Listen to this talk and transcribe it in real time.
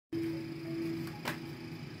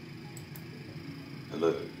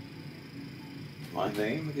Hello. My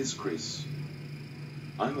name is Kris.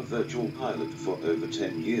 I'm a virtual pilot for over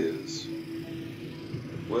 10 years.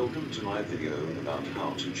 Welcome to my video about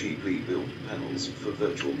how to cheaply build panels for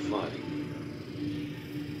virtual flying.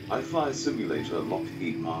 I fly simulator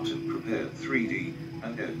Lockheed Martin Prepare 3D,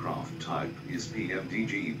 and aircraft type is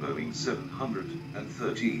PMDG Boeing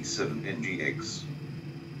 737 NGX.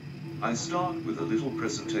 I start with a little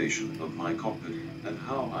presentation of my cockpit and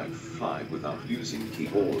how I fly without using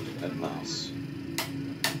keyboard and mouse.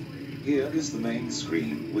 Here is the main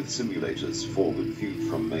screen with simulators forward view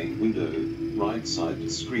from main window, right side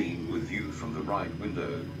screen with view from the right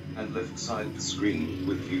window, and left side screen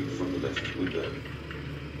with view from the left window.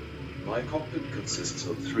 My cockpit consists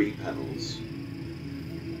of 3 panels.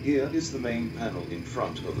 Here is the main panel in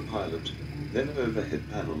front of the pilot, then overhead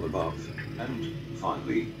panel above, and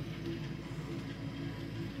finally,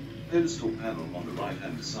 pedestal panel on the right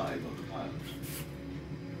hand side of the pilot.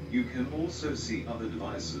 You can also see other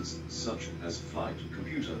devices, such as flight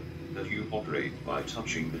computer, that you operate by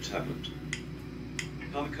touching the tablet.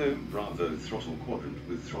 Honeycomb Bravo Throttle Quadrant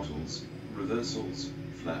with throttles, reversals,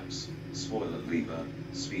 flaps, spoiler lever,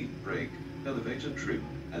 speed brake, elevator trim,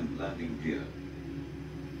 and landing gear.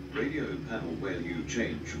 Radio panel where you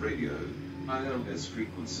change radio, ILS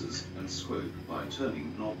frequencies, and scope by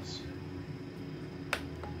turning knobs.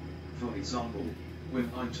 For example, when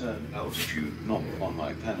I turn altitude knob on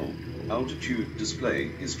my panel, altitude display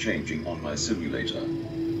is changing on my simulator.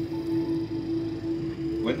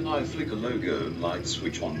 When I flick a logo light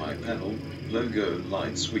switch on my panel, logo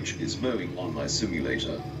light switch is glowing on my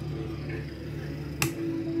simulator.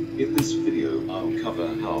 In this video I'll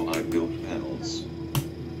cover how I built panels.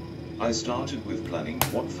 I started with planning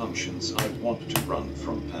what functions I want to run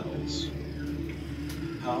from panels,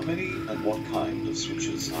 how many and what kind of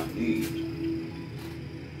switches I need.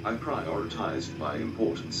 I prioritized by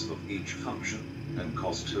importance of each function and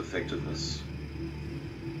cost effectiveness.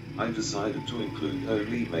 I decided to include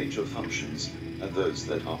only major functions and those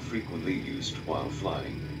that are frequently used while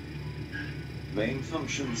flying. Main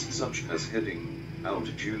functions such as heading,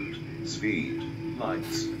 altitude, speed,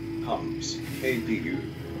 lights, pumps, APU,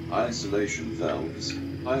 isolation valves,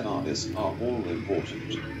 IRS are all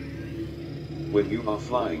important. When you are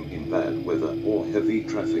flying in bad weather or heavy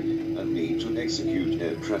traffic and need to execute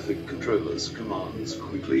air traffic controller's commands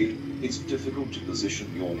quickly, it's difficult to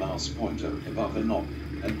position your mouse pointer above a knob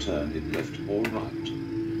and turn it left or right.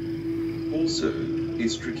 Also,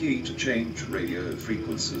 it's tricky to change radio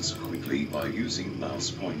frequencies quickly by using mouse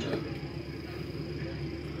pointer.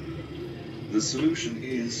 The solution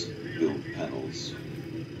is build panels.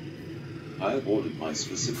 I ordered my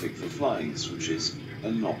specific for flying switches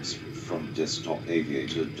and knobs from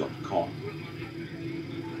desktopaviator.com.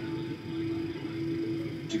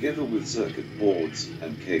 Together with circuit boards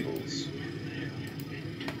and cables.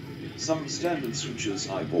 Some standard switches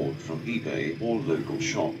I bought from eBay or local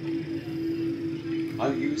shop.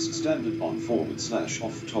 I used standard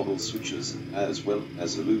on/off toggle switches as well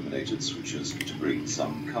as illuminated switches to bring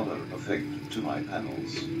some color effect to my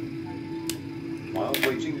panels. While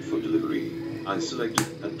waiting for delivery, I selected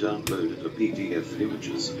and downloaded a PDF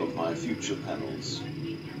images of my future panels.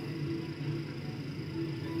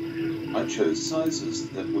 I chose sizes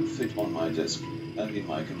that would fit on my desk and in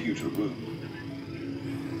my computer room.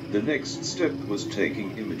 The next step was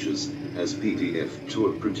taking images as PDF to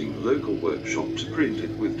a printing local workshop to print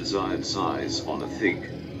it with desired size on a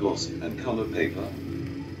thick, gloss and color paper.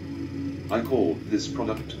 I called this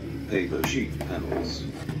product paper sheet panels.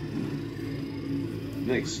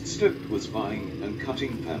 Next step was buying and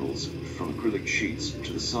cutting panels from acrylic sheets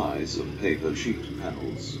to the size of paper sheet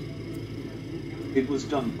panels. It was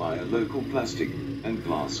done by a local plastic and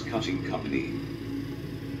glass cutting company.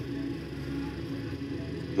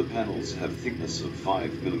 The panels have thickness of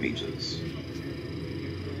 5 millimeters.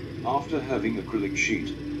 After having acrylic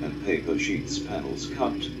sheet and paper sheets panels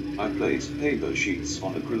cut, I placed paper sheets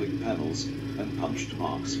on acrylic panels and punched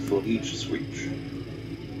marks for each switch.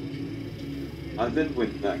 I then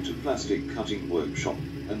went back to plastic cutting workshop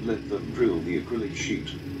and let them drill the acrylic sheet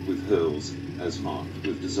with holes as marked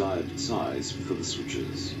with desired size for the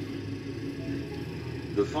switches.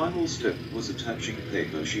 The final step was attaching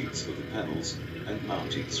paper sheets of the panels and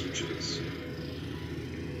mounting switches.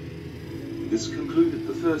 This concluded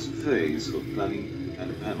the first phase of planning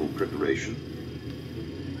and panel preparation.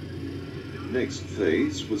 Next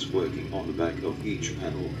phase was working on the back of each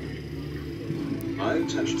panel. I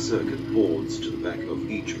attached circuit boards to the back of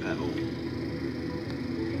each panel.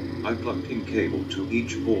 I plugged in cable to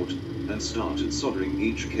each board and started soldering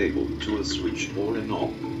each cable to a switch or a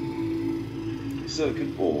knob.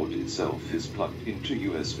 circuit board itself is plugged into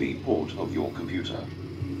USB port of your computer.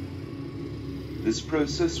 This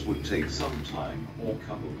process would take some time or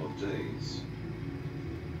couple of days.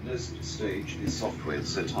 Next stage is software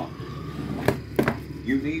setup.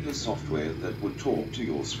 You need a software that would talk to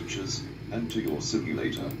your switches and to your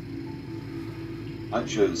simulator. I've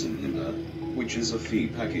chosen Linda, which is a free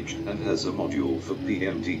package and has a module for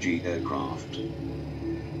PMDG aircraft.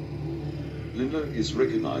 Linda is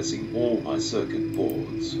recognizing all my circuit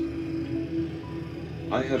boards.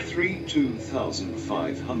 I have 3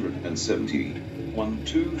 2570, 1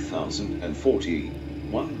 2040,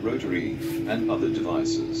 1 rotary, and other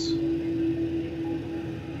devices.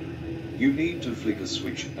 You need to flick a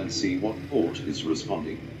switch and see what port is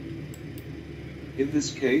responding. In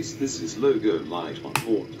this case, this is logo light on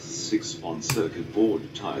port 6 on circuit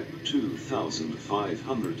board type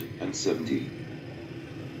 2570.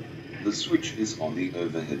 The switch is on the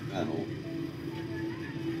overhead panel.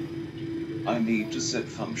 I need to set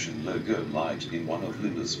function logo light in one of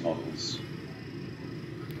Linda's models.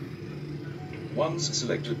 Once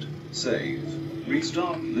selected, save,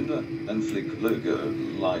 restart Linda and flick logo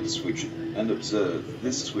light switch and observe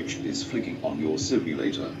this switch is flicking on your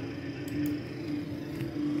simulator.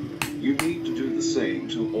 You need to do the same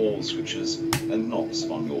to all switches and knobs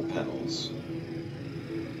on your panels.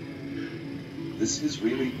 This is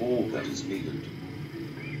really all that is needed.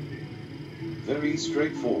 Very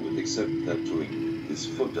straightforward, except that doing this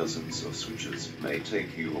for dozens of switches may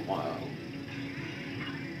take you a while.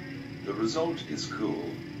 The result is cool.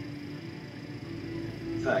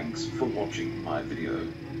 Thanks for watching my video.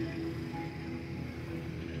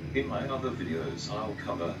 In my other videos I'll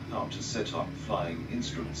cover how to set up flying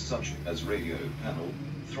instruments such as radio panel,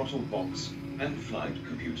 throttle box, and flight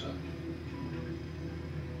computer.